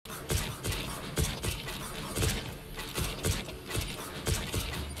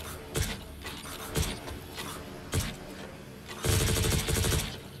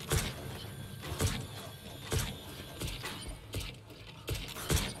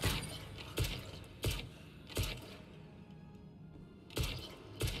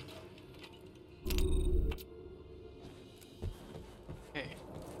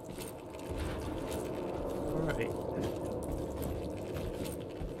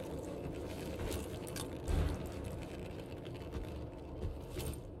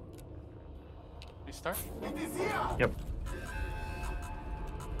start? Yep.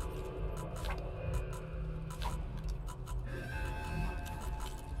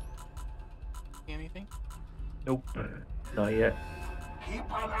 See anything? Nope. Not yet. Keep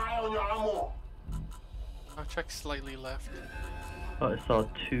an eye on your ammo. I'll check slightly left. Oh, I saw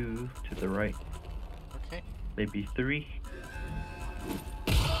 2 to the right. Okay. Maybe 3.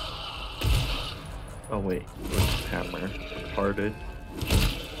 Oh wait, where's the hammer? Parted.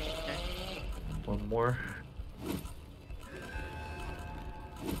 Okay. One more.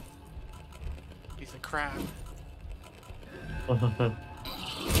 He's a crab.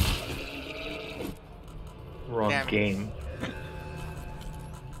 Wrong Damn it. game.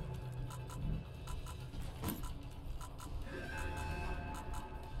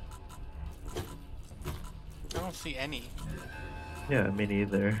 I don't see any. Yeah, me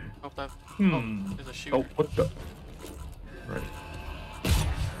neither. Hope that. Hmm. Oh, there's a shooter. Oh, what the? Right.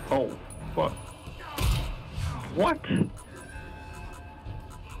 Oh, fuck. What?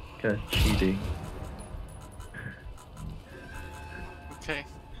 Guy's cheating. Okay.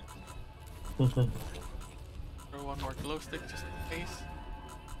 Throw one more glow stick just in case.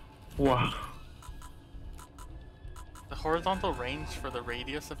 Wow. The horizontal range for the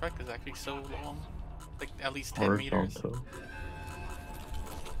radius effect is actually so long. Like at least 10 meters. Horizontal.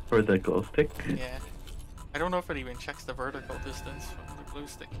 For the glow stick? Yeah. I don't know if it even checks the vertical distance from the glue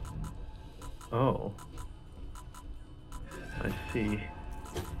stick. Oh. I see.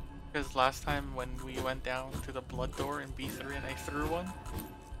 Because last time when we went down to the blood door in B3 and I threw one,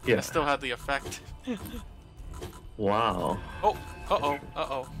 Yeah. I still had the effect. Wow. Oh,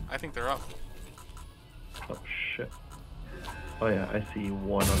 uh-oh. I think they're up. Oh shit. Oh yeah, I see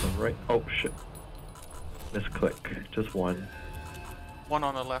one on the right. Oh shit. Misclick. Just one. One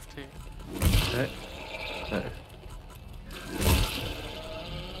on the left here. Okay. Nice.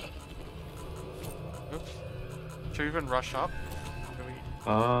 Oops. Should we even rush up? Do we...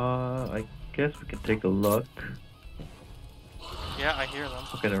 I guess we can take a look. Yeah, I hear them.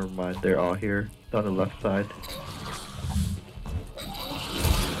 Okay, never mind. They're all here. On the left side.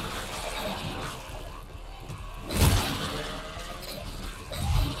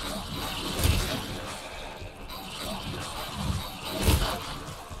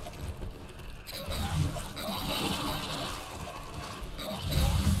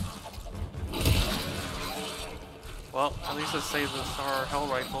 Well, at least it saves us our hell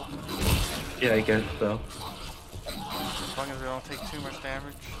rifle. Yeah, I guess so. As long as we don't take too much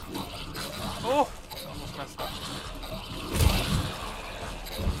damage. Oh! Almost messed up.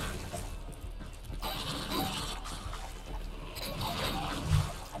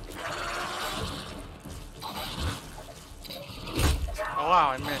 Oh wow,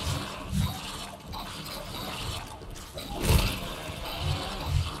 I missed.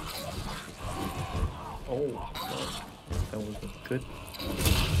 Oh, fuck. That wasn't good.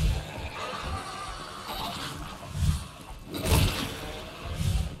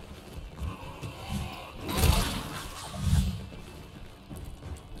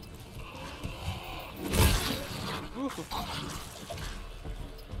 Ooh.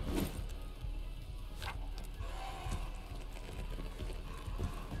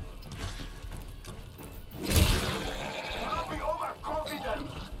 Don't be overconfident.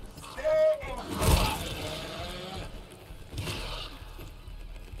 Stay in front.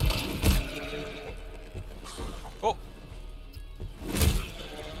 Oh!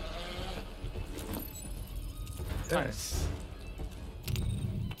 Nice.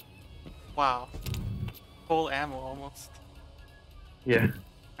 Wow. Full ammo almost. Yeah.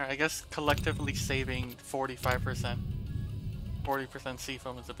 Alright, I guess collectively saving 45%. 40%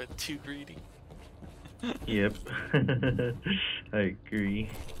 cfoam is a bit too greedy. Yep. I agree.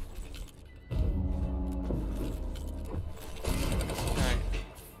 Alright.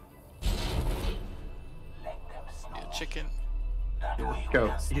 Yeah, chicken. Let's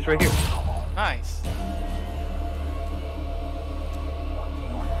go. He's right here. Nice.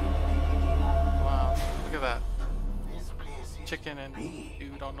 Wow, look at that. This place is Chicken and big.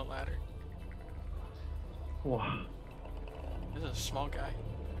 dude on the ladder. Wow. This is a small guy.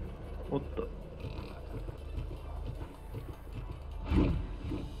 What the?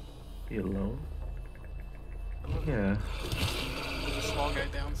 Be alone? Yeah. There's a small guy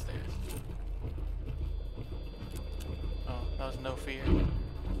downstairs. Oh, that was no fear.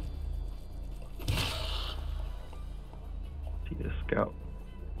 See the scout.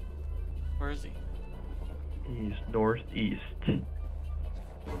 Where is he? He's northeast.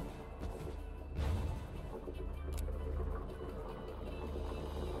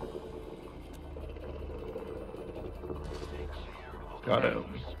 Got him.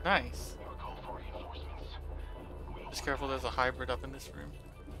 Nice. Just careful, there's a hybrid up in this room.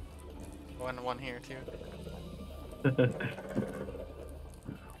 Oh, and one here too.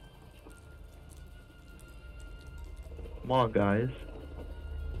 Come on, guys.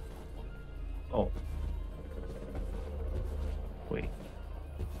 Oh. Wait.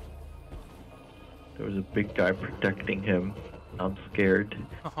 There was a big guy protecting him. I'm scared.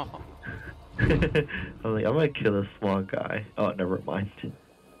 I'm like, I'm gonna kill a small guy. Oh, never mind.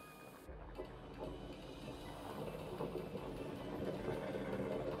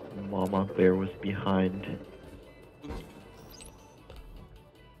 Mama bear was behind.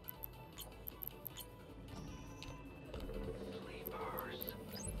 Sleepers.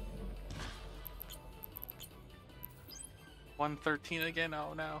 113 again?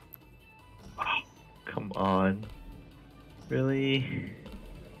 Oh no. Oh, come on. Really?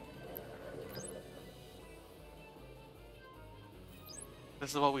 This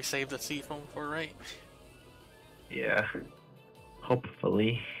is what we saved the cfoam for, right? Yeah.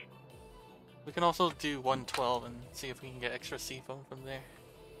 Hopefully. We can also do 112 and see if we can get extra cfoam from there.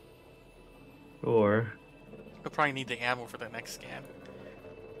 Or. We'll probably need the ammo for the next scan.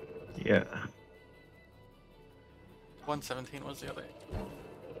 Yeah. 117 was the other.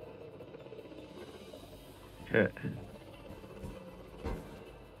 Okay.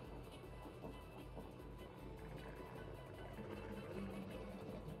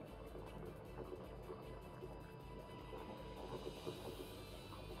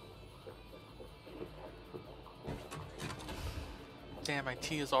 Damn, my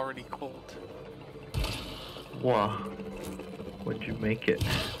tea is already cold. Wow. When'd you make it?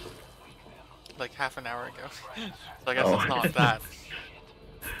 Like half an hour ago. So I guess Oh. it's not that.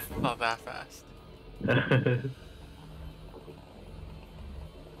 Not that fast.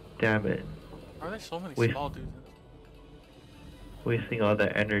 Damn it. Why are there so many Wait. small dudes? Wasting all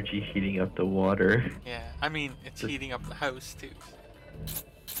that energy heating up the water. Yeah, I mean, it's heating up the house too.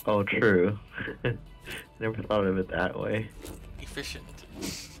 Oh, true. Never thought of it that way. Efficient.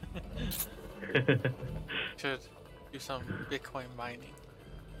 Should do some Bitcoin mining.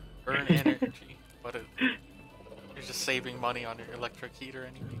 Burn energy, but you're just saving money on your electric heater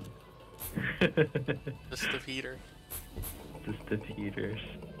anyway. Just the heater. Just the heaters.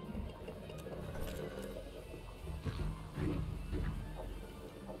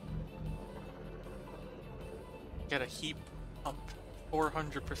 Get a heat pump.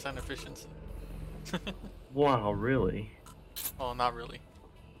 400% efficiency. Wow, really? Well, not really.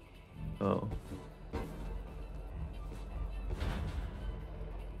 Oh.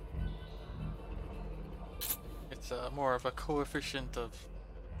 It's more of a coefficient of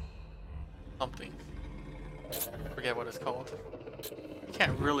something. Forget what it's called. You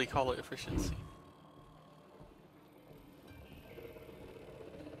can't really call it efficiency.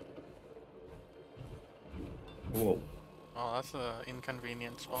 Whoa. Oh, that's an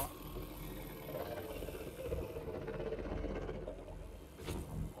inconvenient spot.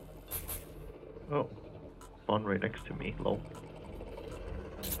 Oh. Spawn right next to me, lol.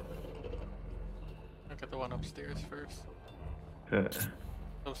 Look at the one upstairs first. Good.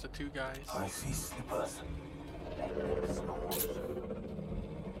 Those are two guys. I see slippers.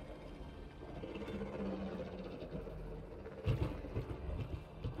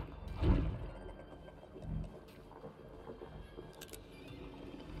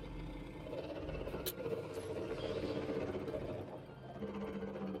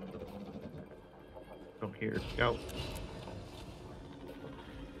 Oh, here. Go.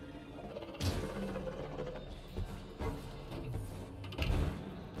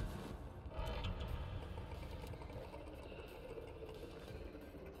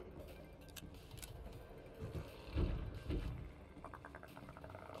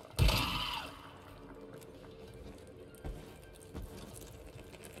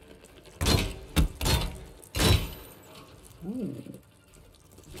 Ooh.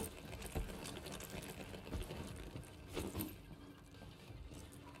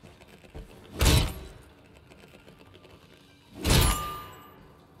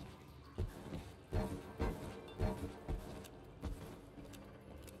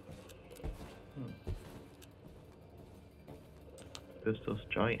 There's those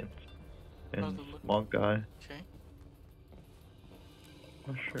giants. How's And it look? small guy. Okay.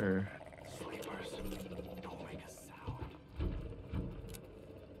 Not sure. Slippers. Don't make a sound.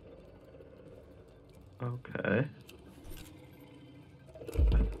 Okay.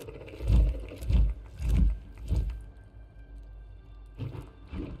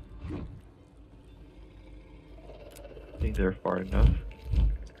 Think they're far enough.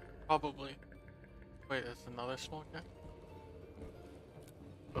 Probably. Wait, there's another small guy?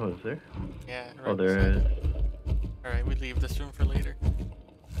 Oh, is there? Yeah. Oh, right there beside is. it. Alright, we leave this room for later.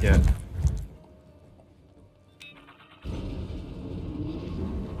 Yeah.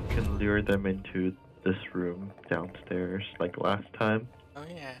 Can lure them into this room downstairs like last time. Oh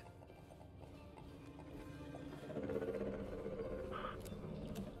yeah.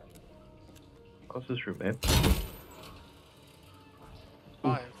 How's this room empty?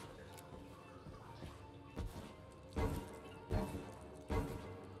 5.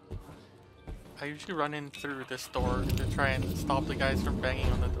 I usually run in through this door to try and stop the guys from banging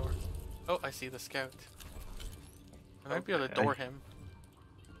on the door. Oh, I see the scout. I might be able to door him,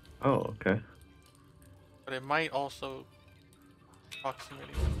 Oh, okay. but it might also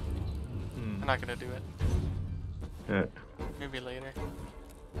proximity. Hmm. I'm not gonna do it. Yeah. Maybe later.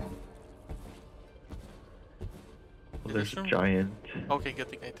 Well, Is there's this a room- giant. Okay, good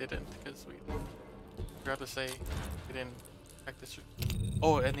thing I didn't, because we forgot to say we didn't check this room.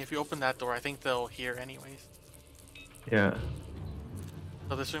 Oh, and if you open that door, I think they'll hear anyways. Yeah.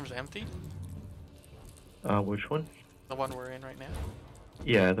 So this room's empty? Which one? The one we're in right now?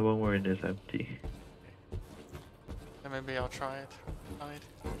 Yeah, the one we're in is empty. Then maybe I'll try it. Hide.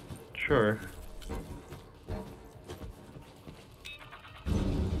 Sure.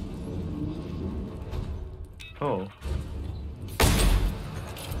 Oh.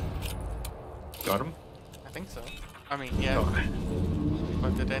 Got him? I think so. I mean, yeah. Oh.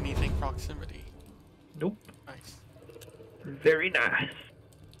 But did anything proximity? Nope. Nice. Very nice.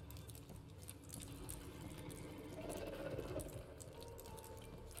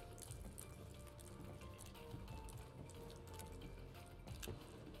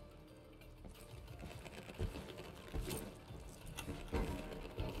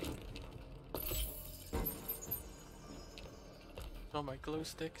 Oh, my glow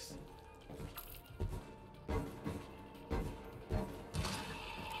sticks.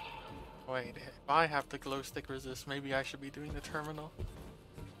 Wait, if I have the glow stick resist, maybe I should be doing the terminal.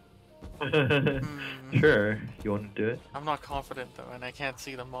 Sure. You want to do it? I'm not confident though, and I can't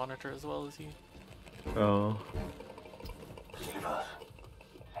see the monitor as well as you. Oh. Shiver.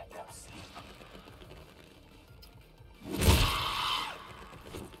 Let them sleep.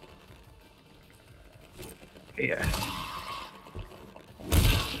 Yeah.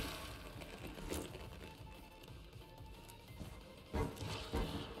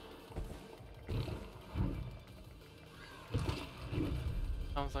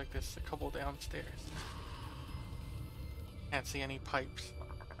 Sounds like there's a couple downstairs. Can't see any pipes.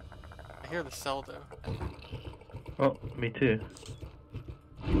 I hear the cell though. Oh, me too.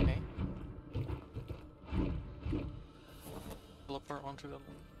 Okay. Teleport onto the.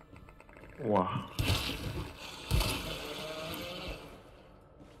 Wow.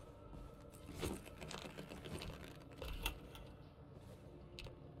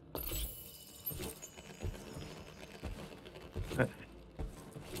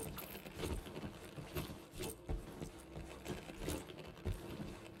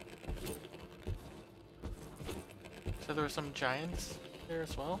 So there were some giants there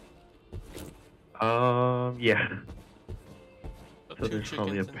as well? Yeah. So two there's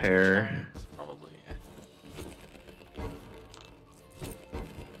probably a chickens and two pair. giants, probably, yeah.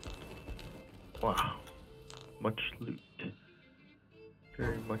 Wow. Much loot.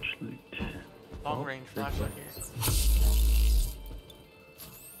 Very much loot. Long Oh, range there's flashlight one. here.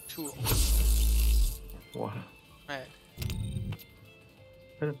 Tool. Wow. Med.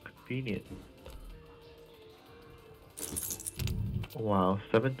 Kind of convenient. Wow,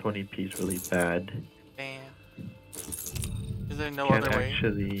 720p is really bad. Damn. Is there no Can't other way?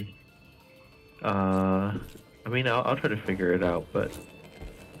 actually. I mean, I'll try to figure it out, but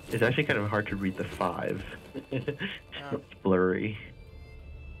it's actually kind of hard to read the 5. It's blurry.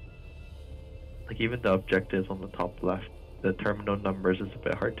 Like even the objectives on the top left, the terminal numbers is a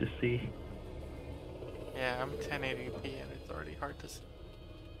bit hard to see. Yeah, I'm 1080p and it's already hard to see.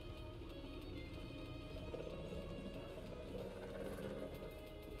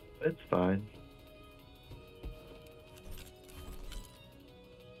 It's fine.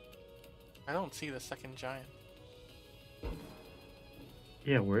 I don't see the second giant.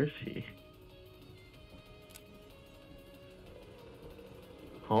 Yeah, where is he?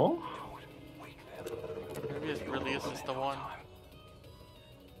 Huh? Maybe it really is just the one.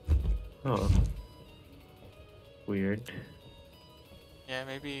 Oh. Weird. Yeah,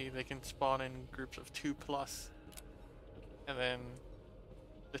 maybe they can spawn in groups of 2+. And then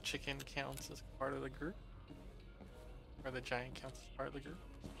the chicken counts as part of the group. Or the giant counts as part of the group.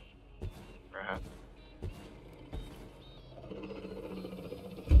 Perhaps.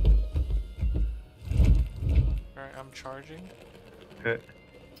 Alright, I'm charging. Okay.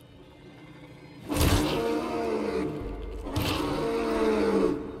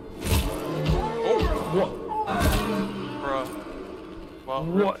 Oh,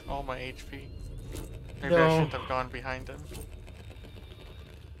 What? rip all my HP. Maybe I No. shouldn't have gone behind him.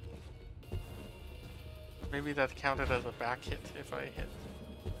 Maybe that counted as a back hit if I hit.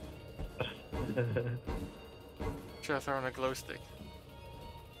 Should have thrown a glow stick.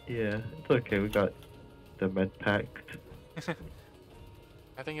 Yeah, it's okay. We got the med pack.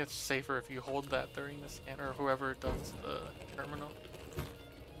 I think it's safer if you hold that during the scan, or whoever does the terminal.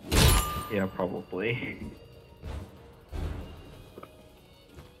 Yeah, probably.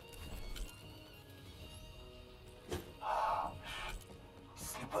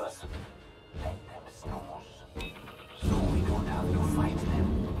 Sleepers, let them snooze. So we don't have to fight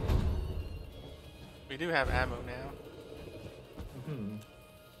them. We do have ammo now. Hmm.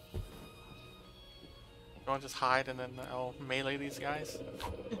 You want to just hide and then I'll melee these guys?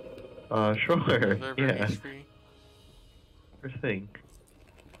 Sure. They're very Yeah. HP. Sure thing.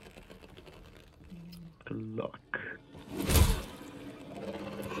 Good luck.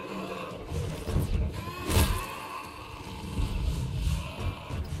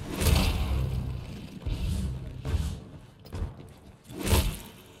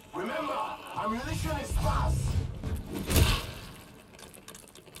 Remember, ammunition is sparse.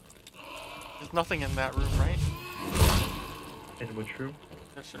 There's nothing in that room, right? In which room?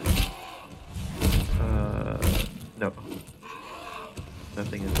 Yes, sir. No.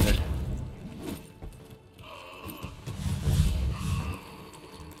 Nothing in there.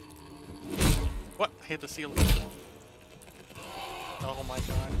 What? I hit the ceiling. Oh my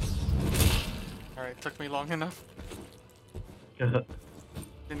god. Alright, took me long enough.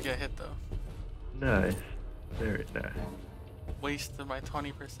 Didn't get hit though. Nice. Very nice. Wasted my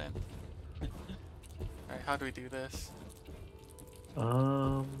 20%. Alright, how do we do this?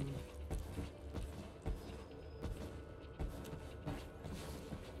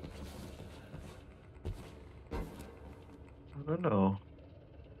 I don't know.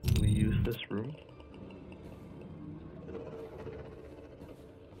 We use this room?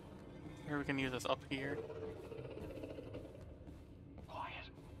 Here we can use this up here. Quiet.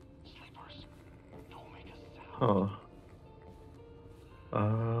 Sleepers, don't make a sound. Huh.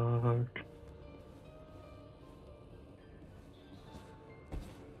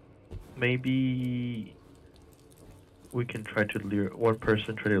 Maybe we can try to lure one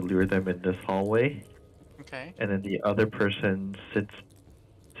person, try to lure them in this hallway, Okay. and then the other person sits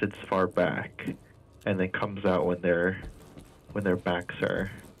far back, and then comes out when their backs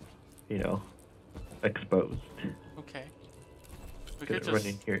are, exposed. Okay. We Gonna could run just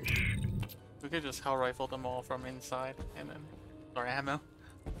in here. Shh. we could just hell rifle them all from inside and then our ammo.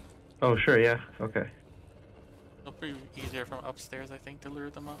 Oh sure, yeah, okay, It'll be easier from upstairs, I think, to lure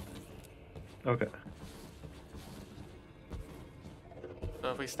them up. okay.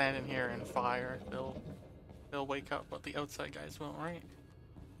 So if we stand in here and fire, they'll wake up, but the outside guys won't, right?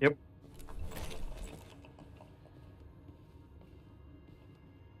 Yep.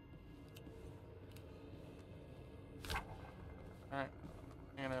 Alright.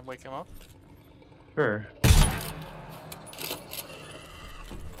 I'm gonna wake him up. Sure.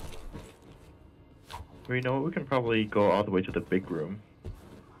 Well, you know what? We can probably go all the way to the big room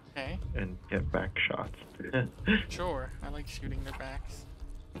Okay. and get back shots. Sure. I like shooting their backs.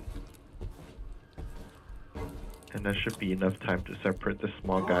 And that should be enough time to separate the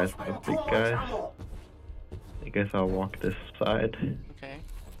small guys from the big Too much guys. ammo. I guess I'll walk this side. Okay.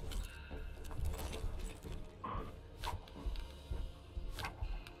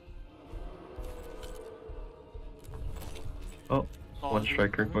 Oh, All one of you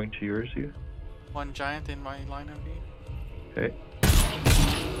striker coming? going to yours, you. One giant in my line of view. Okay.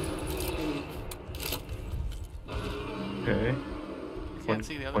 Okay. I can't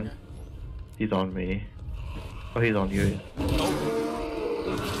see the other guy. He's on me. Oh, he's on you.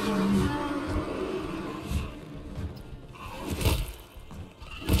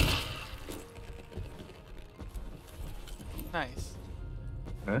 Nice.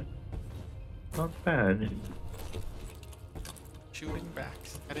 Huh? Not bad. Shooting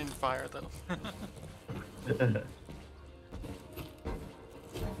backs. I didn't fire though.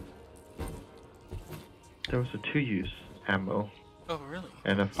 There was a 2-use ammo Oh really?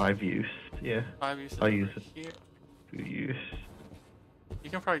 and a 5-use. Yeah, 5 uses I'll over use it. here. 2-use. You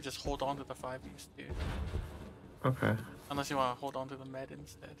can probably just hold on to the 5 use, dude. Okay. Unless you want to hold on to the med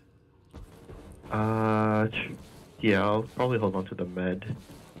instead. Yeah, I'll probably hold on to the med.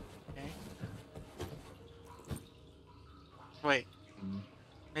 Okay. Wait.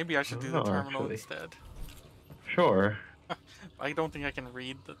 Maybe I should do the No, terminal actually. instead. Sure. I don't think I can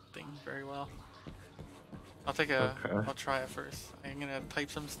read the thing very well. I'll take a. Okay. I'll try it first. I'm gonna type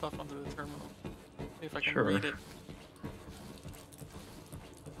some stuff onto the terminal. See if I can Sure. read it.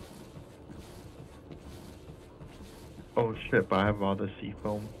 Oh shit! But I have all the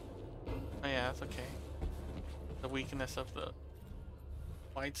seafoam. Oh yeah, that's okay. The weakness of the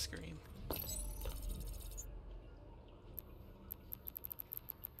widescreen.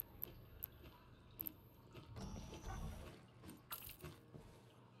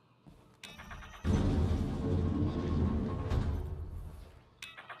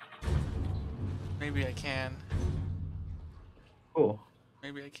 Maybe I can. Cool.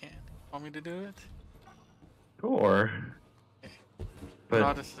 Maybe I can. Want me to do it? Sure. Okay. But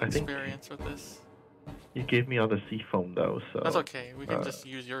Not as I think experience with this. you gave me all the seafoam though, so. That's okay. We can just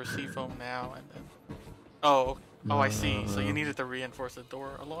use your seafoam now and then. Oh, I see. So you needed to reinforce the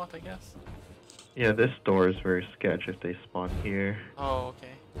door a lot, I guess. Yeah, this door is very sketch if they spawn here. Oh,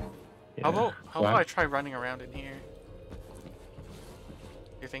 okay. Yeah. How about I try running around in here?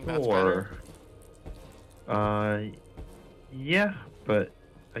 You think that's better? Yeah, but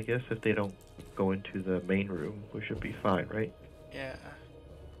I guess if they don't go into the main room, we should be fine, right? Yeah.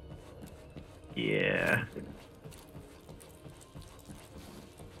 Yeah.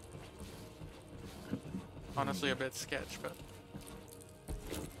 Honestly, a bit sketch, but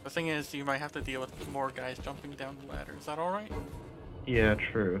the thing is, you might have to deal with more guys jumping down the ladder. Is that all right? Yeah,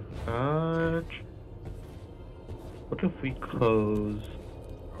 true. What if we close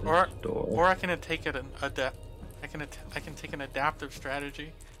this door? Or I can take it I can take an adaptive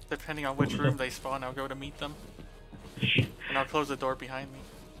strategy. Depending on which room they spawn, I'll go to meet them, and I'll close the door behind me.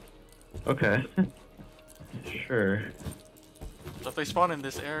 Okay. Sure. So if they spawn in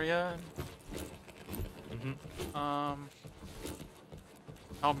this area,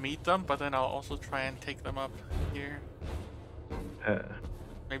 I'll meet them, but then I'll also try and take them up here.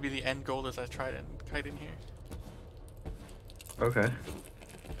 Maybe the end goal is I try and kite in here. Okay.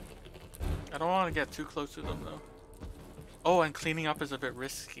 I don't want to get too close to them though. Oh, and cleaning up is a bit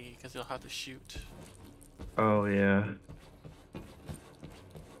risky because you'll have to shoot. Oh yeah.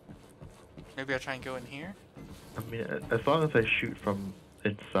 Maybe I try and go in here. I mean, as long as I shoot from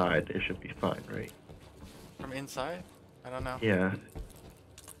inside, it should be fine, right? From inside? I don't know. Yeah.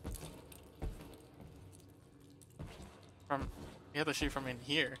 You have to shoot from in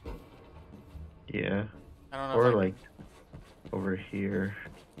here. Yeah. I don't know. Or like over here.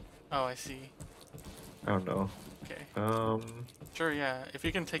 Oh, I see. I don't know. Okay. Sure, yeah. If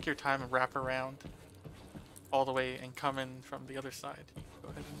you can take your time and wrap around all the way and come in from the other side, go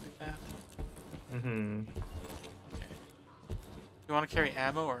ahead and do that. Okay. You want to carry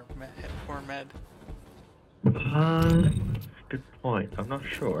ammo or med? Good point. I'm not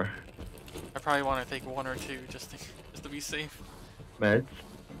sure. I probably want to take one or two just to be safe. Meds?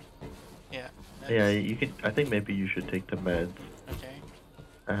 Yeah. Meds. Yeah, you can. I think maybe you should take the meds. Okay.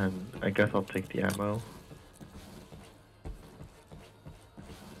 And I guess I'll take the ammo.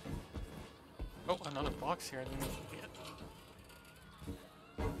 Oh, another box here I didn't even get.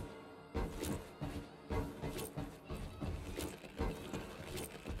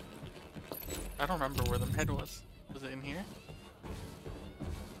 I don't remember where the med was. Was it in here?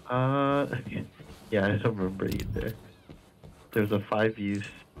 Yeah, I don't remember either. There's a 5 use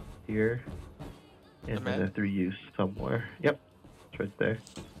here, and then a 3 use somewhere. Yep, it's right there.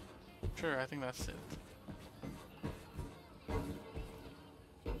 Sure, I think that's it.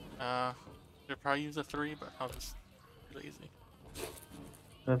 Should probably use a 3, but I'll just be lazy.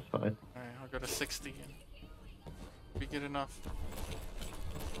 That's fine. Alright, I'll go to 60 and be good enough.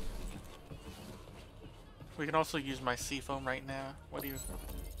 We can also use my seafoam right now. What do you...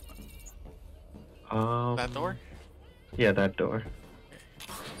 That door? Yeah, that door.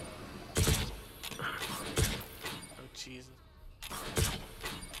 Okay. Oh, Jesus.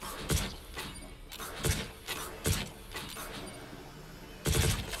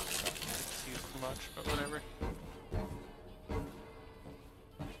 It's used too much, but whatever.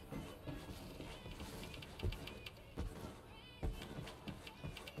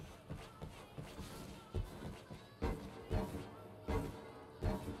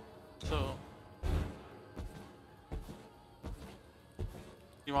 So...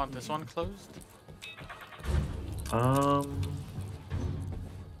 You want this one closed?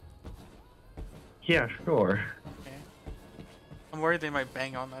 Yeah, sure. Okay. I'm worried they might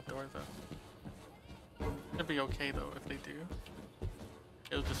bang on that door though. It'll be okay though if they do.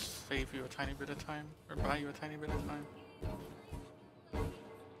 It'll just save you a tiny bit of time, or buy you a tiny bit of time.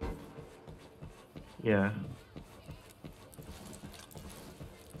 Yeah.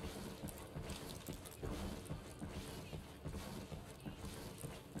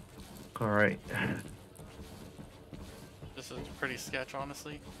 Alright. This is pretty sketch,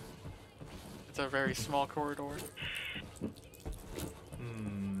 honestly. It's a very small corridor. You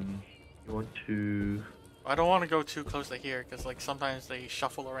want to... I don't want to go too close to here because like sometimes they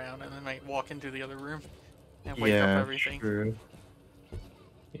shuffle around and then might walk into the other room and wake up everything. True.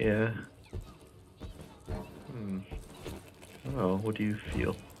 Yeah. Oh, what do you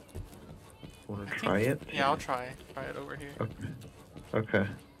feel? Want to try it? Yeah, I'll try it over here. Okay. Okay.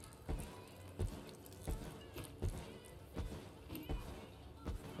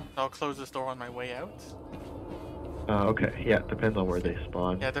 I'll close this door on my way out. Okay. Yeah, depends on where they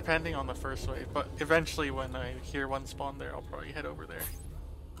spawn. Yeah, depending on the first wave, but eventually when I hear one spawn there, I'll probably head over there.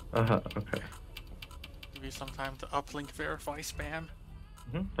 Okay. Give you some time to uplink verify spam.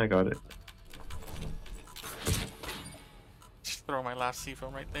 I got it. Just throw my last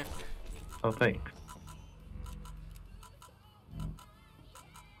cfoam right there. Oh, thanks.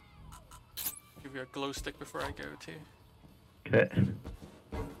 Give you a glow stick before I go too. Okay.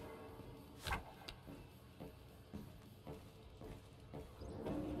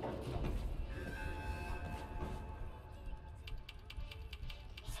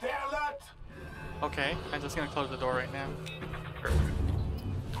 Stay alert! Okay, I'm just gonna close the door right now.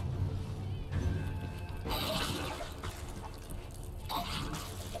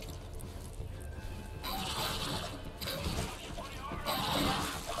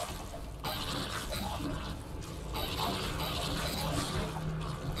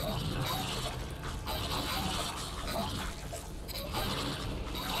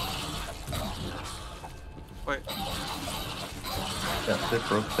 Wait. That's it,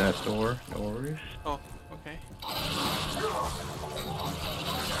 broke that door. No worries. Oh, okay.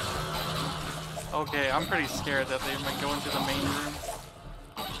 Okay, I'm pretty scared that they might go into the main room,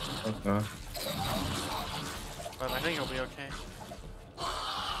 but I think it'll be okay.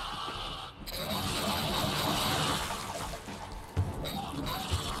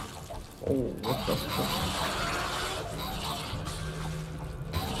 Oh, what the fuck?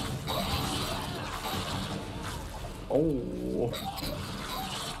 Oh.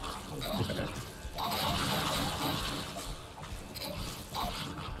 Okay.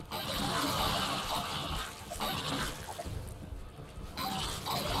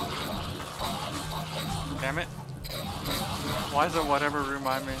 Damn it. Why is it whatever room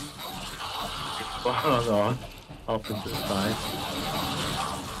I'm in? On the opposite side.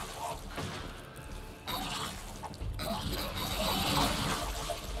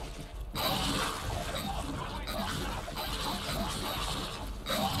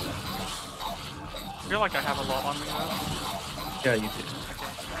 I feel like I have a lot on me though. Yeah, you did.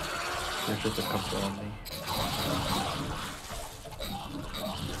 Okay. There's just a couple on me.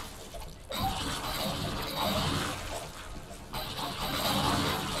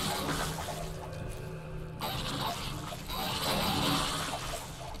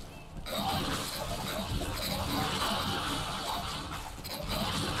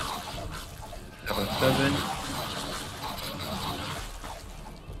 Level 7.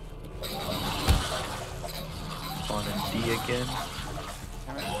 Spawn in D again.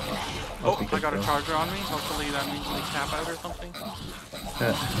 Damn it. Oh, Oh, we I could got a go. charger on me. Hopefully that means they cap out or something.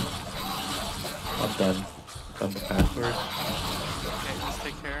 I'm done. Done the password. Okay, just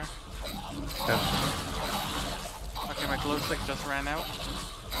take care. Yeah. Okay, my glow stick just ran out.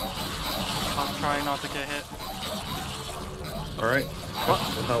 I'll try not to get hit. Alright. Oh,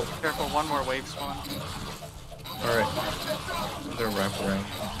 We'll help. careful, one more wave spawn. Alright. I'm gonna wrap around.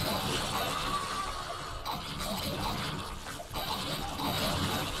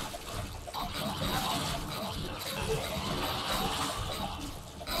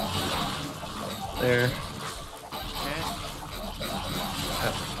 There.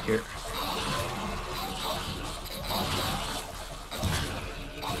 Okay. Here.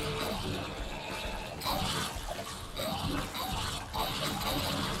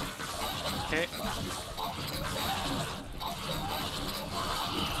 Okay.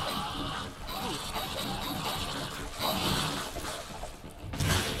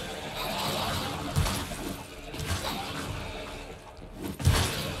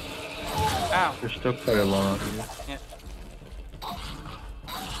 Ow. There's still quite a lot of you. Yeah.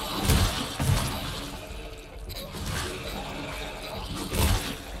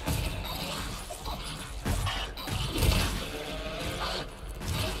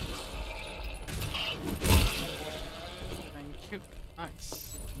 Thank you.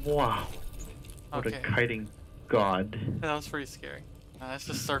 Nice. Wow. What Okay. a kiting god. That was pretty scary. That's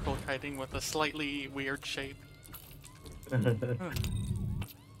just circle kiting with a slightly weird shape. Can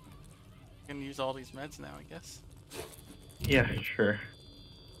use all these meds now, I guess. Yeah, sure.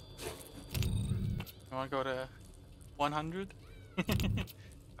 You want to go to 100?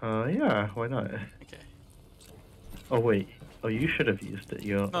 Yeah, why not? Okay. Oh wait. Oh, you should have used it.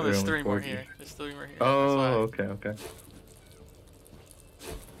 You. No, you're there's only 3 more 40. here. There's 3 more here. Oh, okay, okay.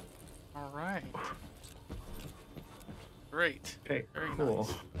 Alright. Great. Okay, Very cool.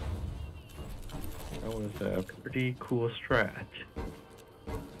 nice. That was a pretty cool strat.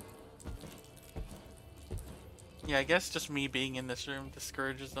 Yeah, I guess just me being in this room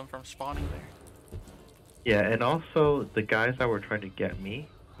discourages them from spawning there. Yeah, and also the guys that were trying to get me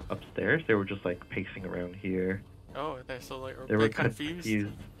upstairs, they were just like pacing around here. Oh, they're so like a They were bit confused.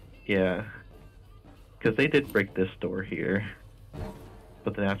 Yeah, because they did break this door here,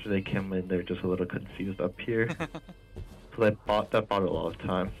 but then after they came in, they're just a little confused up here. So that bought a lot of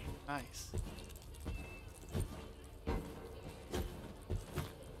time. Nice.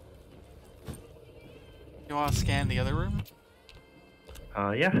 You want to scan the other room?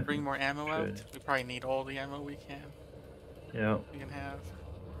 Yeah. Bring more ammo out? Good. We probably need all the ammo we can. Yeah. We can have.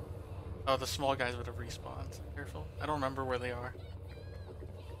 Oh, the small guys would have respawned. Careful. I don't remember where they are.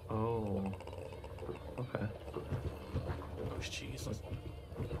 Oh. Okay. Oh, jeez.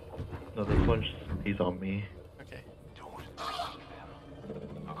 No, this one's he's on me. Okay. Don't believe them.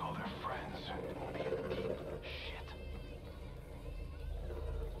 Look, all their friends. Shit.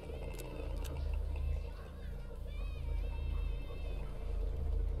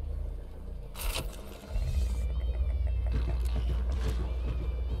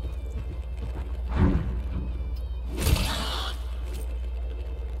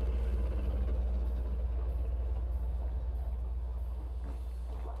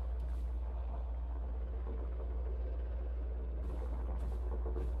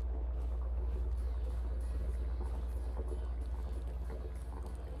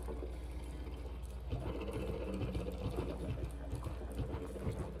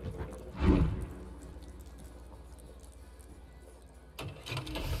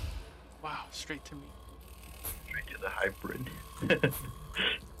 Wow, straight to me. Straight to the hybrid.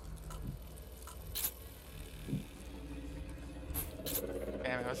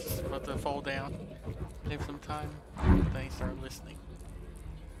 Damn, I was just about to fall down. Save some time. But then he started listening.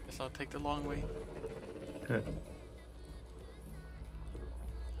 Guess I'll take the long way.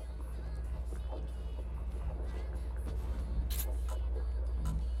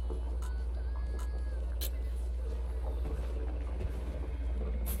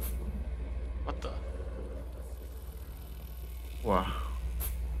 What the? Wow.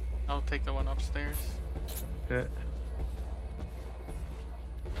 I'll take the one upstairs. Okay.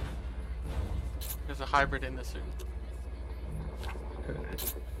 There's a hybrid in this room. Okay.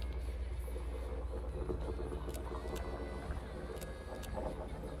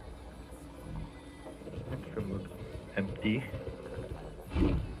 Next room looks empty.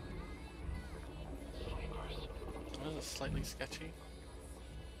 This is slightly sketchy.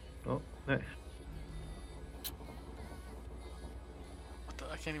 Oh, nice. What the?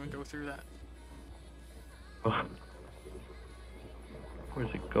 I can't even go through that. Oh.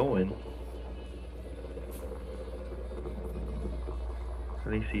 Where's it going?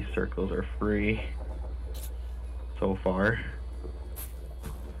 At least these circles are free so far.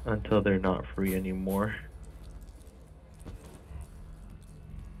 Until they're not free anymore.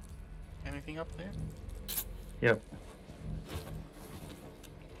 Anything up there? Yep.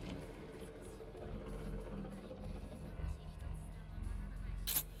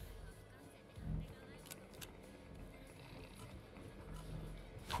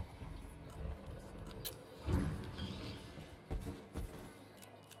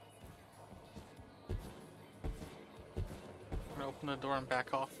 I'm gonna open the door and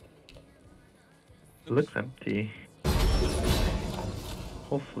back off. It looks empty.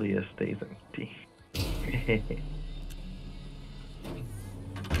 Hopefully it stays empty.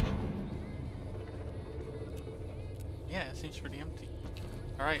 Yeah, it seems pretty empty.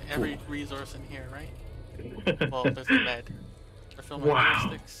 Alright, every resource in here, right? Well, there's a med. They're filming Wow.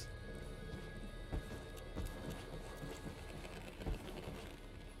 ballistics.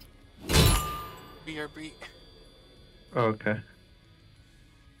 BRB. Okay.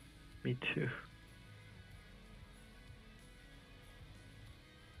 Me too.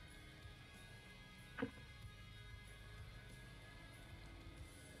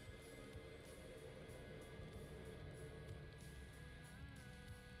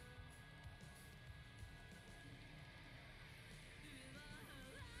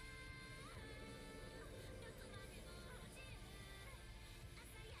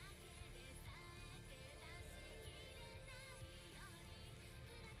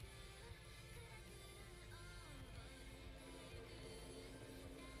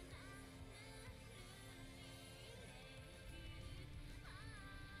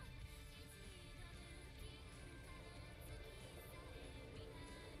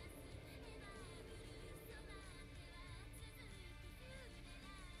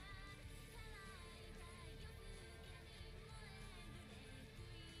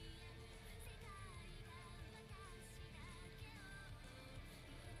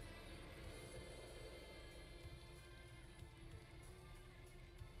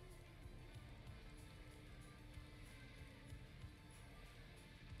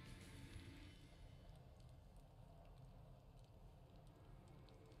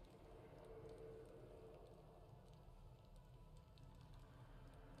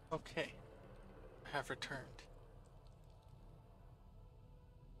 Okay, I have returned.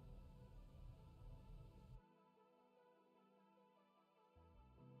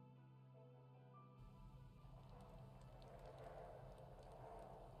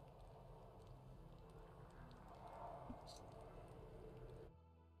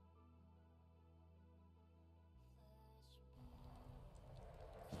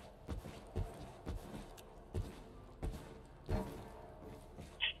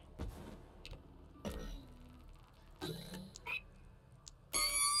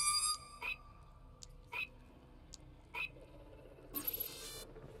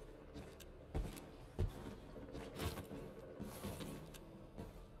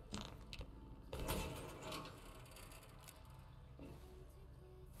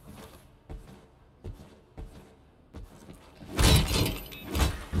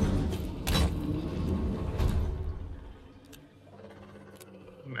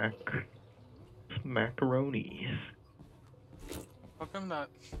 Macaronis. How come that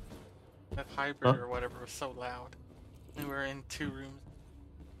hybrid Huh? or whatever was so loud? We were in 2 rooms.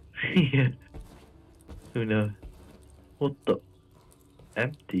 Yeah. Who knows? What the?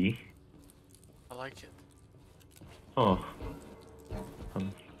 Empty? I like it. Oh.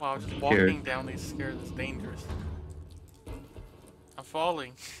 I'm Wow, just scared. walking down these stairs is dangerous. I'm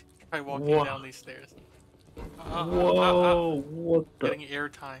falling. Try walking Wha- down these stairs. Whoa! What the? Getting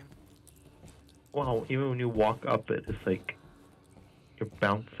airtime. Wow, even when you walk up it, it's like you're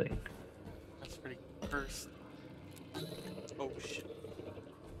bouncing. That's pretty cursed. Oh shit.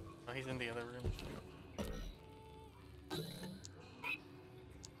 Oh, he's in the other room.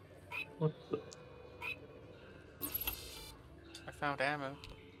 What the? I found ammo.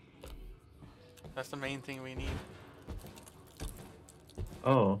 That's the main thing we need.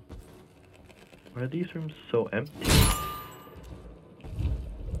 Oh. Why are these rooms so empty?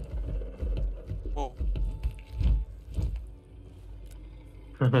 Whoa.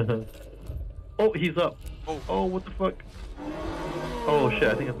 Oh, he's up. Oh. Oh, what the fuck? Oh shit,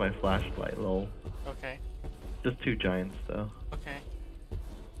 I think it's my flashlight, lol. Okay. Just 2 giants though. Okay.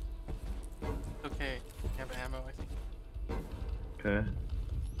 Okay. I have ammo, I think. Okay.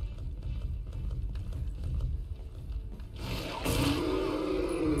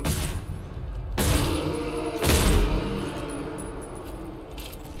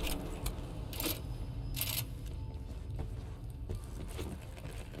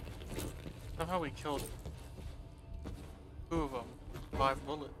 Somehow we killed 2 of them. 5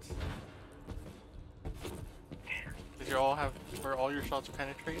 bullets. Did you all have, were all your shots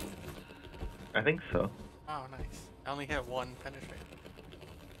penetrated? I think so. Oh, nice. I only had 1 penetrate.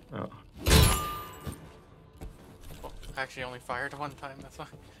 Oh. Well, actually only fired 1 time, that's why.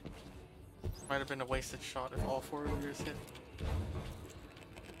 Might have been a wasted shot if all 4 of yours hit.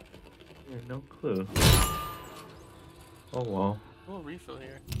 Yeah, no clue. Oh well. Cool refill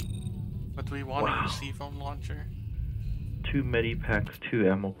here. But do we want Wow. a cfoam launcher? 2 medi packs, 2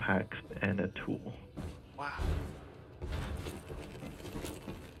 ammo packs, and a tool. Wow.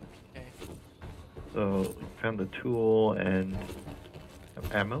 Okay. So, we found the tool and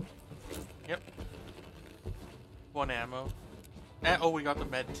ammo? Yep. 1 ammo. And, oh, we got the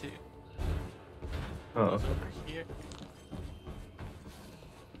med too. Oh, Those over here.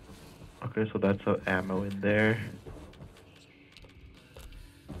 okay, so that's ammo in there.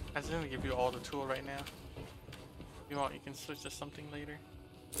 I was gonna give you all the tool right now. If you want, you can switch to something later.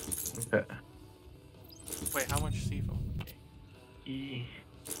 Okay. Wait, how much cfoam? Okay. E.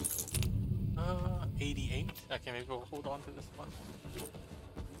 88? Okay, maybe we'll hold on to this one.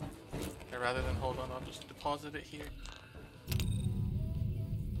 Okay, rather than hold on, I'll just deposit it here.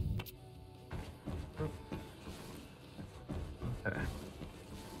 Okay.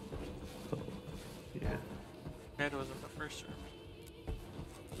 So, yeah. Med was in the first room.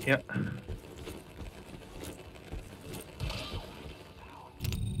 Yep.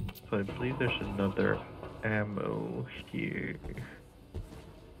 So I believe there's another ammo here.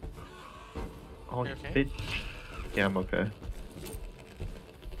 Oh, You okay? bitch. Yeah, I'm okay.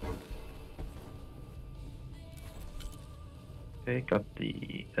 Okay, got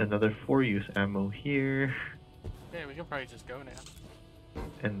another 4-use ammo here. Yeah, we can probably just go now.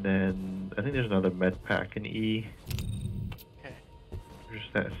 And then I think there's another med pack in E. Okay. There's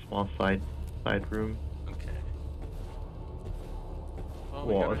that small side room. Okay. Well,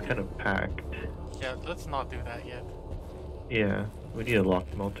 we Well, gotta it's kind of packed. Yeah, let's not do that yet. Yeah, we need a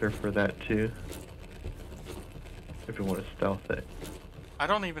lock melter for that too. If we want to stealth it. I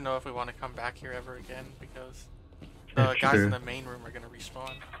don't even know if we want to come back here ever again because the That's guys true. in the main room are gonna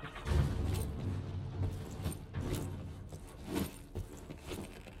respawn.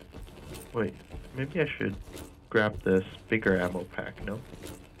 Wait, maybe I should grab this bigger ammo pack, no?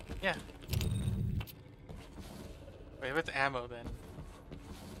 Yeah. Wait, if it's ammo then.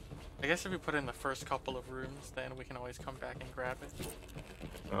 I guess if we put in the first couple of rooms, then we can always come back and grab it.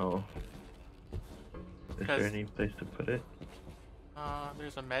 Oh. Is there any place to put it?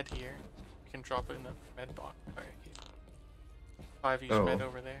 There's a med here. You can drop it in the med box. Alright. 5-use Oh. med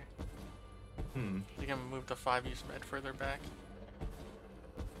over there. Hmm. You can move the 5-use med further back.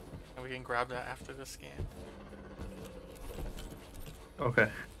 And we can grab that after the scan.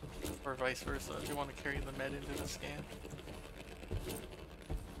 Okay. Or vice versa, if you want to carry the med into the scan.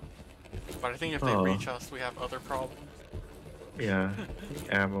 But I think if they reach us, we have other problems. Yeah.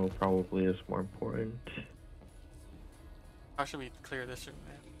 Ammo probably is more important. How should we clear this room,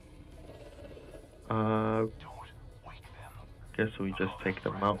 man? Don't wake them. Guess we just take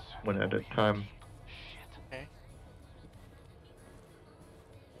them out one at a time. Okay.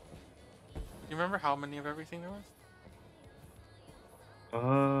 You remember how many of everything there was?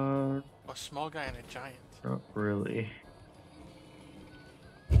 A small guy and a giant. Not really.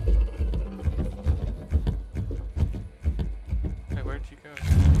 Hey, where'd you go?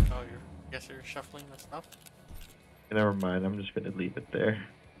 Oh, I guess you're shuffling the stuff? Never mind, I'm just gonna leave it there.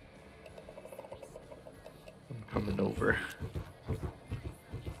 I'm coming over.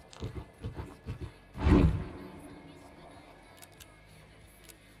 I'm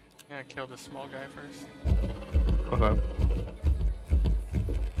gonna kill the small guy first. Okay.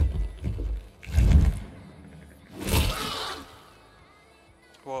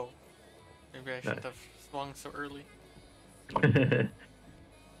 Whoa. Maybe I shouldn't have swung so early. I'm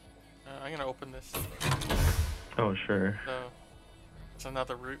gonna open this. Oh, sure. So, it's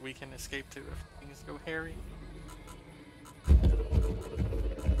another route we can escape to if things go hairy.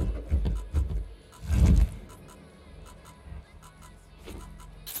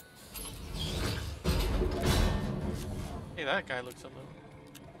 Hey, that guy looks a little...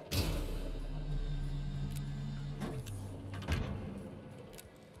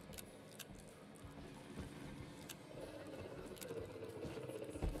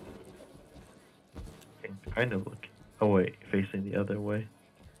 Kind of looking. Oh wait, facing the other way.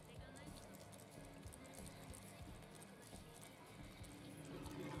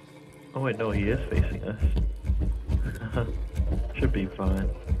 Oh wait, no, he is facing us. Should be fine.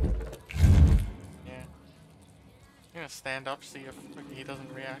 Yeah. I'm gonna stand up, see if he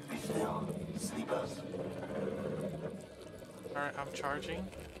doesn't react. Sleepers. Alright, I'm charging.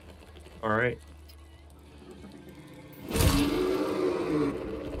 Alright.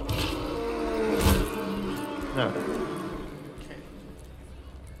 No. Okay.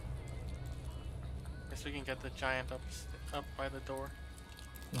 Guess we can get the giant up by the door.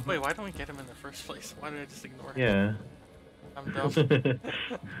 Wait, why don't we get him in the first place? Why did I just ignore him? Yeah. I'm dumb.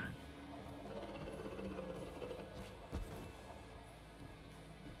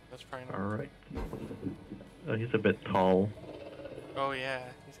 That's probably not... Alright. Oh, he's a bit tall. Oh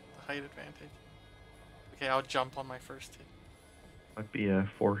yeah, he's got the height advantage. Okay, I'll jump on my first hit. Might be a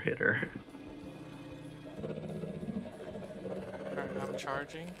 4-hitter. Alright, I'm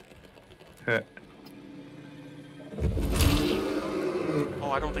charging. Okay. Oh,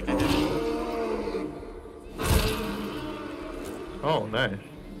 I don't think I did it. Oh, nice.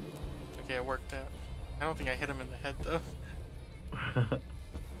 Okay, it worked out. I don't think I hit him in the head though.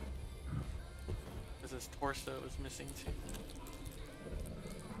 Because his torso was missing too.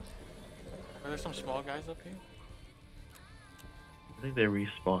 Are there some small guys up here? I think they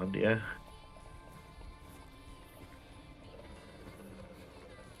respawned, yeah.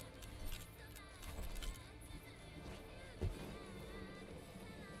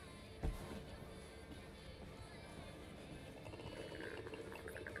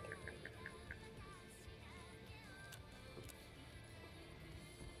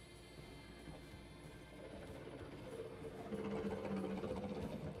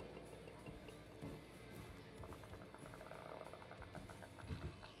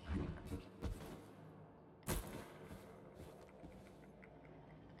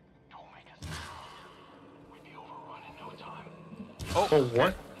 Oh, Oh,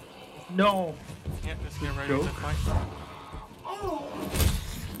 what? No! yeah, just get ready Joke. to fight.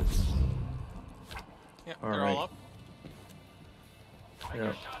 Yeah, they're Alright. all up.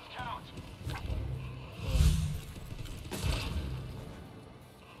 Yeah.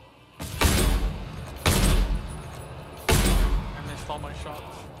 And they stole my shots.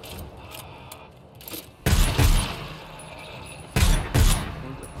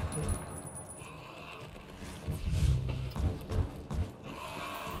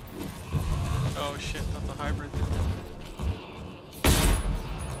 Oh shit, that's a hybrid.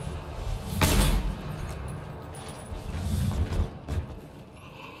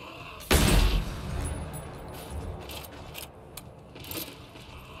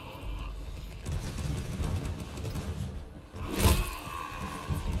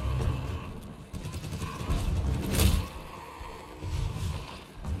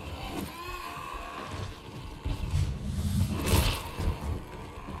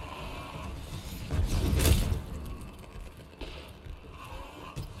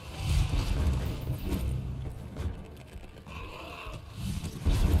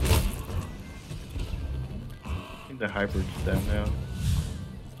 the hybrids down now.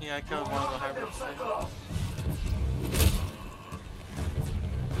 Yeah, I killed one of the hybrids too.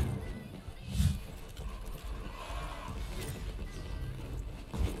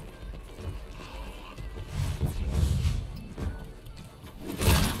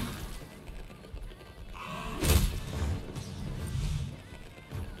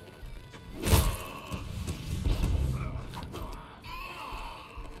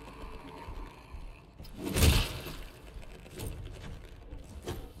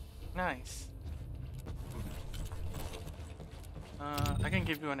 Nice. I can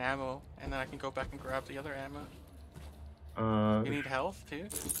give you an ammo, and then I can go back and grab the other ammo. You need health too?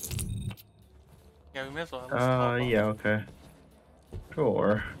 Yeah, we may as well at least top up. Yeah, okay.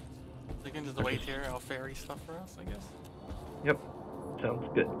 Sure. So you can just wait here, I'll ferry stuff for us, I guess. Yep. Sounds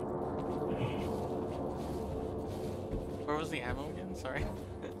good. Where was the ammo again? Sorry.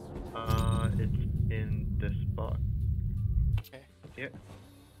 It's in this spot. Okay. Yeah.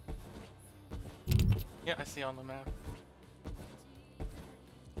 Yeah, I see on the map.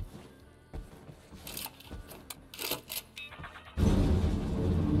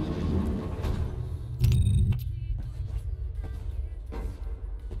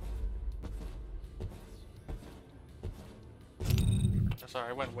 Oh, sorry,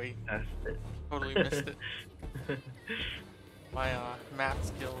 I went way. That's it. Totally missed it. My map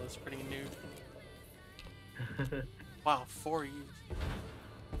skill is pretty new. Wow, 4 U's.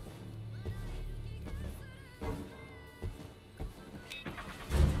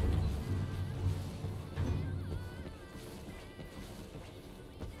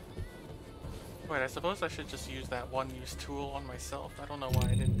 Wait, I suppose I should just use that one-use tool on myself. I don't know why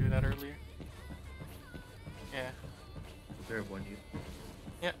I didn't do that earlier. Yeah. There, one you.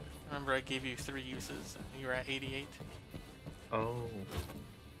 Yeah. Remember I gave you 3 uses and you were at 88? Oh.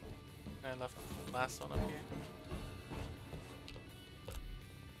 I left the last one up here.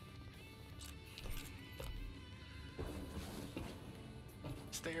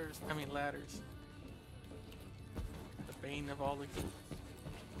 Stairs, I mean ladders. The bane of all the...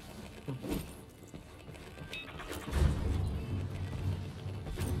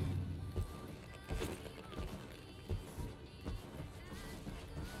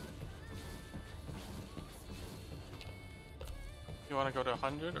 You want to go to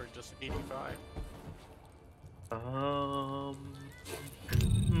 100 or just 85?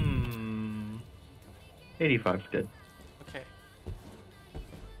 85's good. Okay.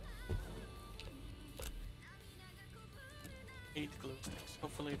 Eight glue sticks.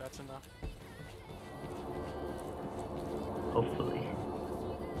 Hopefully that's enough. Hopefully.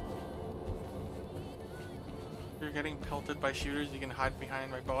 If you're getting pelted by shooters, you can hide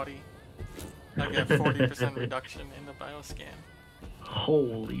behind my body. I get 40% reduction in the bioscan.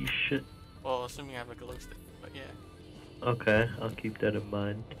 Holy shit. Well, assuming I have a glow stick, but yeah. Okay, I'll keep that in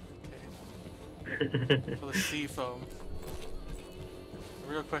mind. Okay. So the cfoam.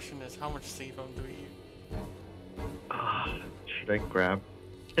 The real question is, how much cfoam do we use? Should I grab?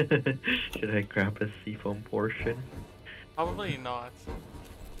 Should I grab a seafoam portion? Probably not.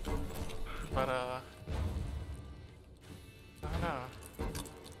 But I don't know.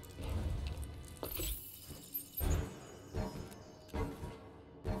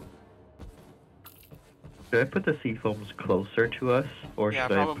 Should I put the seafoams closer to us, or Yeah,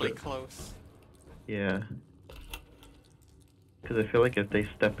 should I probably put... close. Yeah. Because I feel like if they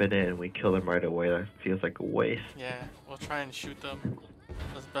step it in and we kill them right away, that feels like a waste. Yeah, we'll try and shoot them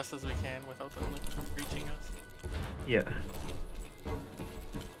as best as we can without them reaching us. Yeah.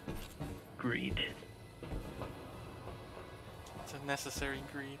 Greed. It's a necessary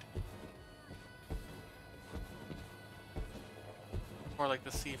greed. Or like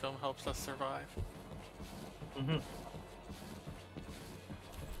the cfoam helps us survive. Mm-hmm.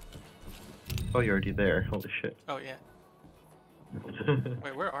 Oh, you're already there. Holy shit. Oh yeah.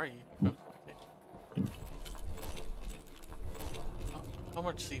 Wait, where are you? Oh, okay. How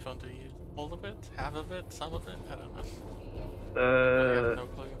much cfoam do you use? All of it? Half of it? Some of it? I don't know. I have no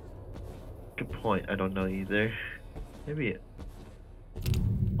clue. Good point. I don't know either. Maybe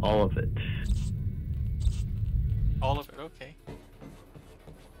all of it. All of it? Okay.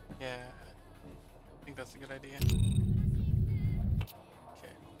 Yeah. I think that's a good idea.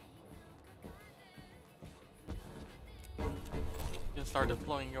 Okay. You can start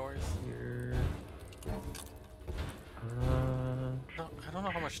deploying yours. Here. I don't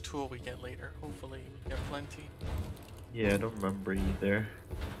know how much tool we get later. Hopefully we get plenty. Yeah, I don't remember either.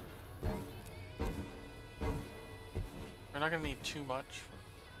 We're not gonna need too much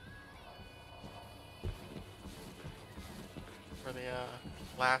for the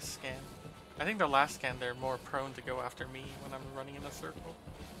last scan. I think the last scan they're more prone to go after me when I'm running in a circle.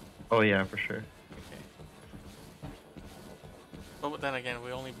 Oh yeah, for sure. Okay. But then again,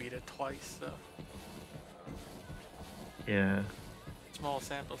 we only beat it twice, so Yeah. small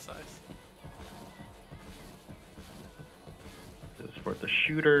sample size. This is for the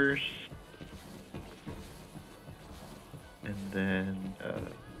shooters. And then,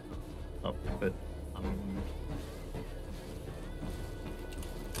 oh, but,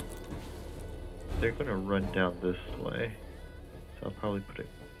 they're gonna run down this way. So I'll probably put it.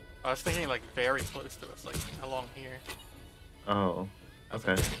 I was thinking like very close to us, like along here. Oh,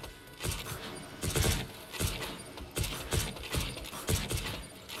 okay.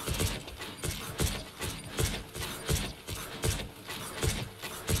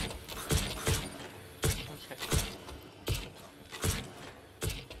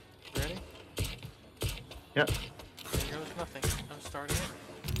 Ready? Yep, There goes nothing. I'm starting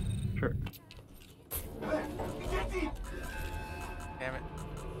it. sure. Damn it.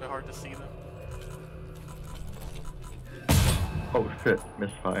 A bit hard to see them. Oh shit,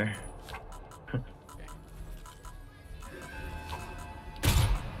 misfire.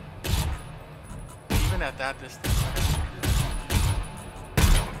 Even at that distance,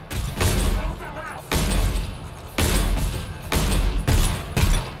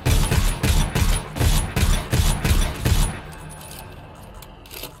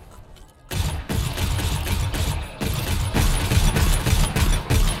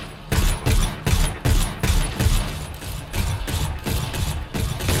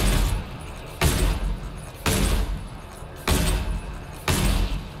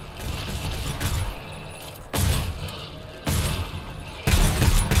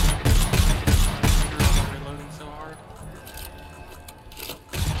 you're reloading so hard.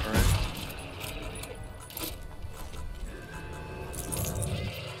 Alright.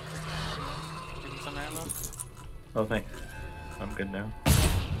 Give me some ammo. Oh, thanks. I'm good now.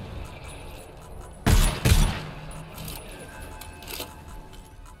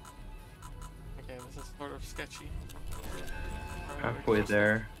 Okay, this is sort of sketchy. Alright, Halfway we're close now.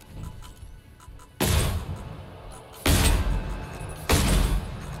 there.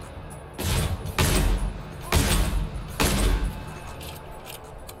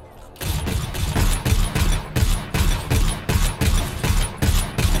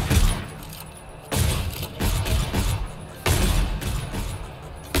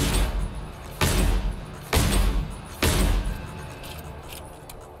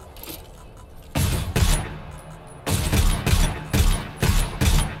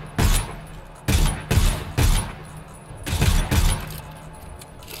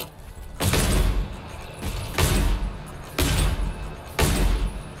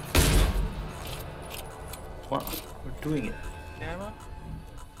 Wow, we're doing it. Ammo?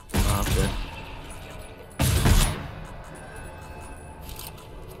 Oh, I'm good.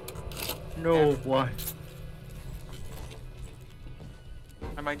 No, why?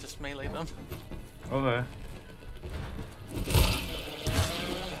 I might just melee them. Okay.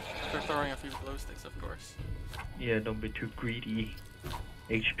 They're throwing a few glow sticks, of course. Yeah, don't be too greedy.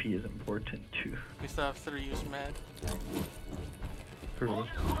 HP is important too. We still have 3 use med. True.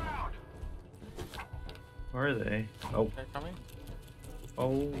 Where are they? Oh, They're coming.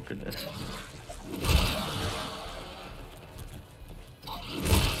 oh goodness.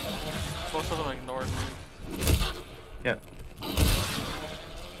 Both of them ignored me. Yeah.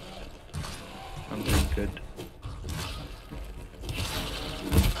 I'm doing good.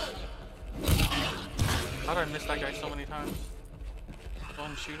 How did I miss that guy so many times?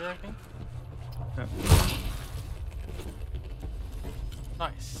 One shooter, I think? Yeah.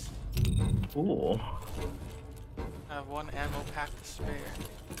 Nice. Ooh, I have 1 ammo pack to spare.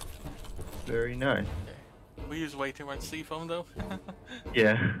 very nice. Okay. We use way too much cfoam though.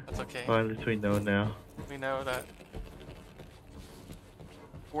 Yeah. That's okay. Well, at least we know now. We know that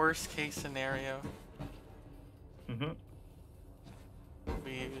worst case scenario, Mhm.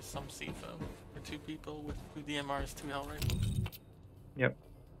 we use some cfoam for 2 people with 2 DMRs, 2 hell rifles. Yep.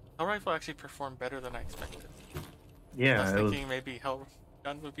 Hell rifle actually performed better than I expected. I Yeah, was it was. thinking maybe hell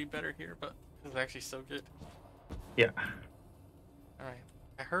gun would be better here, but it was actually so good. Yeah. Alright.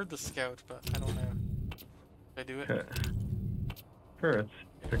 I heard the scout, but I don't know. Should I do it? Okay. Sure, let's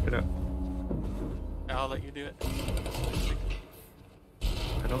check it out. I'll let you do it.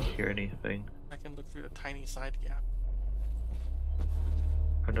 I don't hear anything. I can look through the tiny side gap.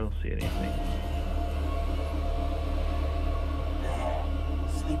 I don't see anything.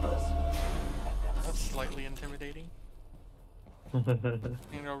 Sleepers. That's slightly intimidating.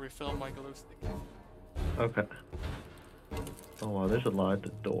 You know, refill my glow stick. Okay. Oh wow, there's a lot at the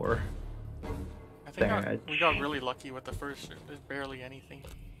door. I think Badge. we got really lucky with the first room. There's barely anything.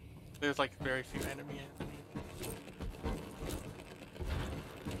 There's like very few enemy.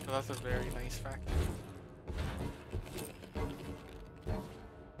 So that's a very nice factor.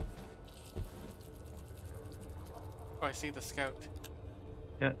 Oh, I see the scout.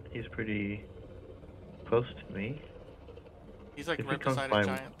 Yeah, he's pretty close to me. He's like If he right comes beside by- a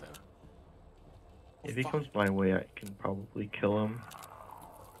giant though. Oh, If he fuck. comes my way, I can probably kill him.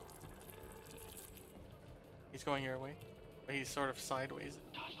 He's going your way, but he's sort of sideways.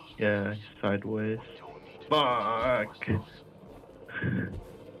 Yeah, he's sideways. Fuck!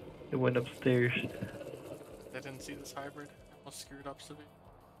 It went upstairs. I didn't see this hybrid. I almost screwed up severe.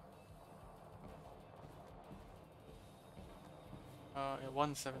 At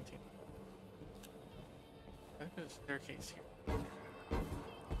 117. I think there's a staircase here.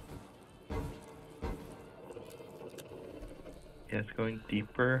 Yeah, it's going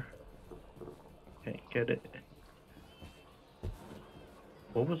deeper. Can't get it.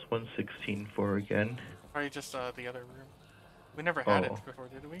 What was 116 for again? Probably just the other room. We never had it Oh. before,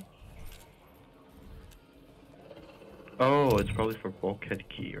 did we? Oh, it's probably for bulkhead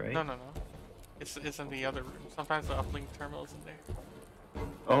key, right? No. It's in the other room. Sometimes the uplink terminal's in there.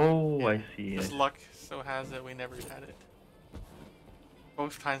 Oh, Yeah. I see. Just luck so has it we never had it.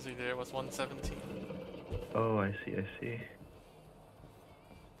 Both times we did it was 117. Oh, I see, I see.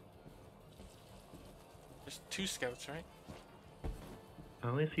 There's 2 scouts, right? I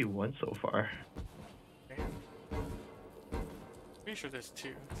only see one so far. Okay. Pretty sure there's 2.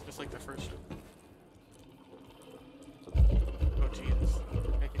 It's just like the first room. Oh Jesus.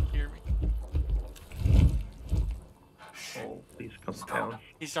 They can hear me. Oh, please come down.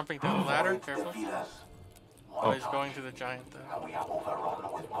 He's jumping down the ladder, careful. Defeat us. Oh, he's going to the giant though. And we have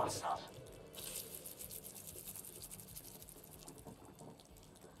overrun with monsters.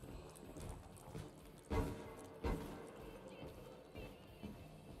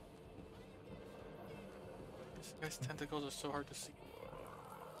 This guy's tentacles are so hard to see.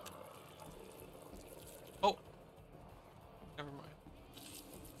 Oh! Never mind.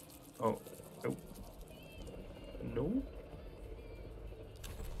 Oh. Oh. No?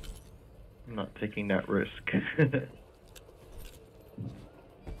 I'm not taking that risk.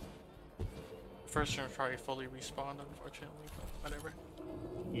 First room probably fully respawned, unfortunately, but whatever.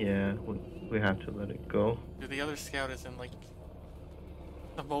 Yeah, we have to let it go. Dude, the other scout is in like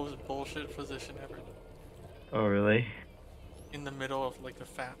the most bullshit position ever. Oh, really? In the middle of like a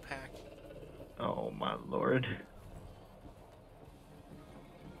fat pack. Oh, my lord.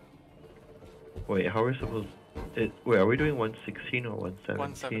 Wait, how are we supposed... Wait, are we doing 116 or 117?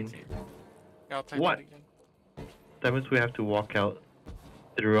 117. Yeah, I'll type What? it again. That means we have to walk out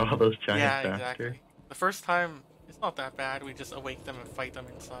through all those giants Yeah, after. exactly. The first time, it's not that bad. We just awake them and fight them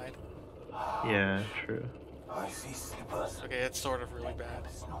inside. Yeah, true. I see slippers. Okay, it's sort of really bad.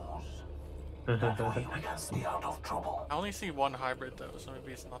 Snores. That way we can stay out of trouble. I only see one hybrid though, so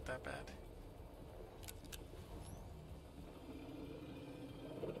maybe it's not that bad.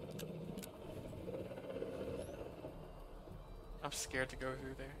 I'm scared to go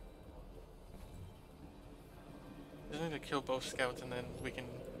through there. Just need to kill both scouts and then we can...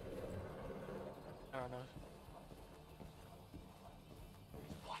 I don't know.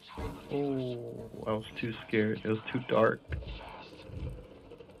 Oh, I was too scared. It was too dark.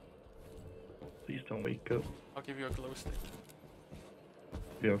 Please don't wake up. I'll give you a glow stick.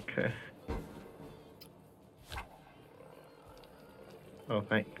 Be okay. Oh,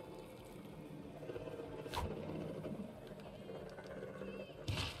 thank.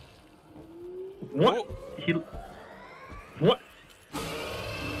 What? Oh. He. What?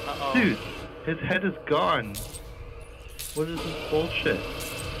 Uh-oh. Dude, his head is gone. What is this bullshit?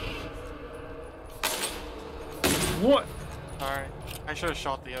 What? Sorry. I should have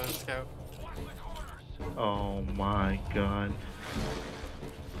shot the other scout. Oh my god.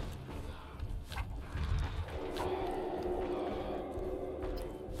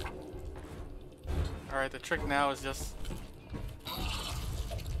 Alright, the trick now is just... Yeah,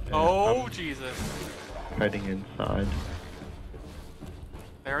 Oh, I'm Jesus. hiding inside.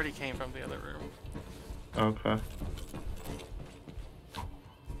 They already came from the other room. Okay.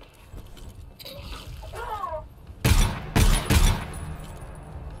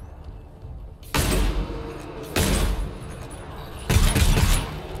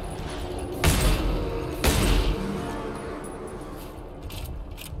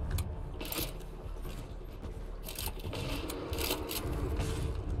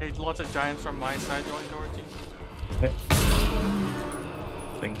 Hey, lots of giants from my side going towards you. Okay.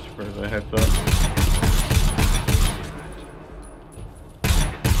 Thanks for the heads up.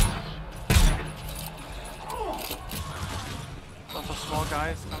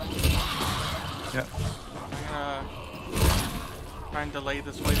 guys coming. Yeah. I'm gonna try and delay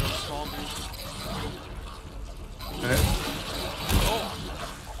this wave of small dudes. Alright. Oh!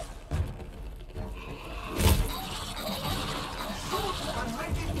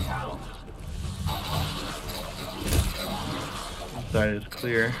 Inside is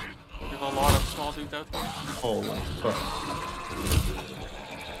clear. There's a lot of small dudes out there. Holy fuck.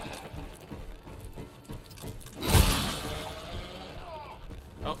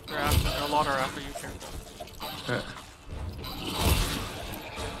 Oh, they're after. A lot are after you, careful. Alright.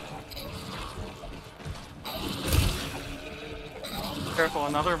 Careful,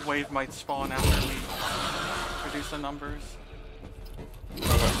 another wave might spawn after we reduce the numbers.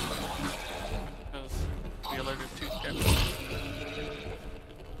 Okay. Because we alerted 2 steps.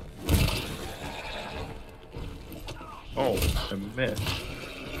 Oh, I missed.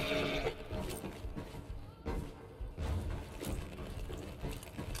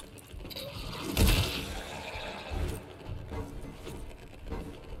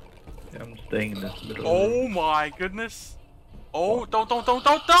 Yeah, I'm staying in this middle. Oh my goodness! Oh, don't!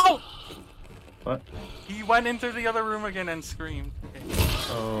 What? He went into the other room again and screamed. Okay.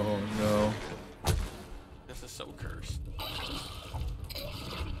 Oh no. This is so cursed.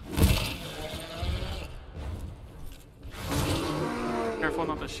 Careful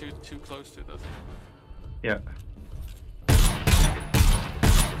not to shoot too close to this. Yeah.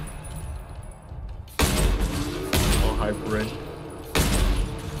 Oh, hybrid.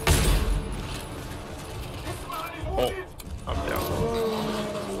 Oh, I'm down.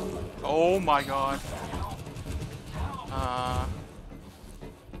 Oh my god.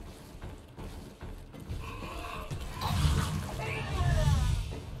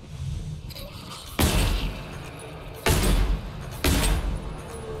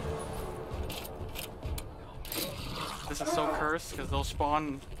 This is so cursed because they'll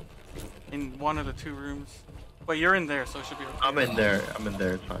spawn in one of the 2 rooms. But you're in there, so it should be okay. I'm in there,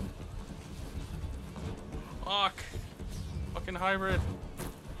 it's fine. Fuck. Fucking hybrid.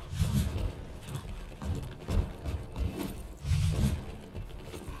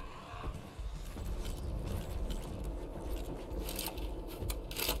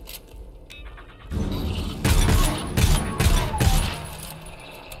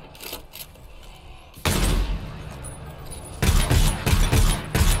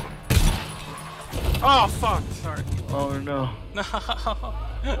 Oh fuck! Sorry. Oh no. No.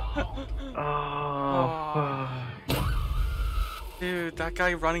 Oh, fuck. Dude, that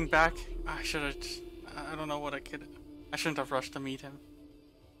guy running back. I should have. I don't know what I shouldn't have rushed to meet him.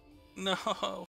 No.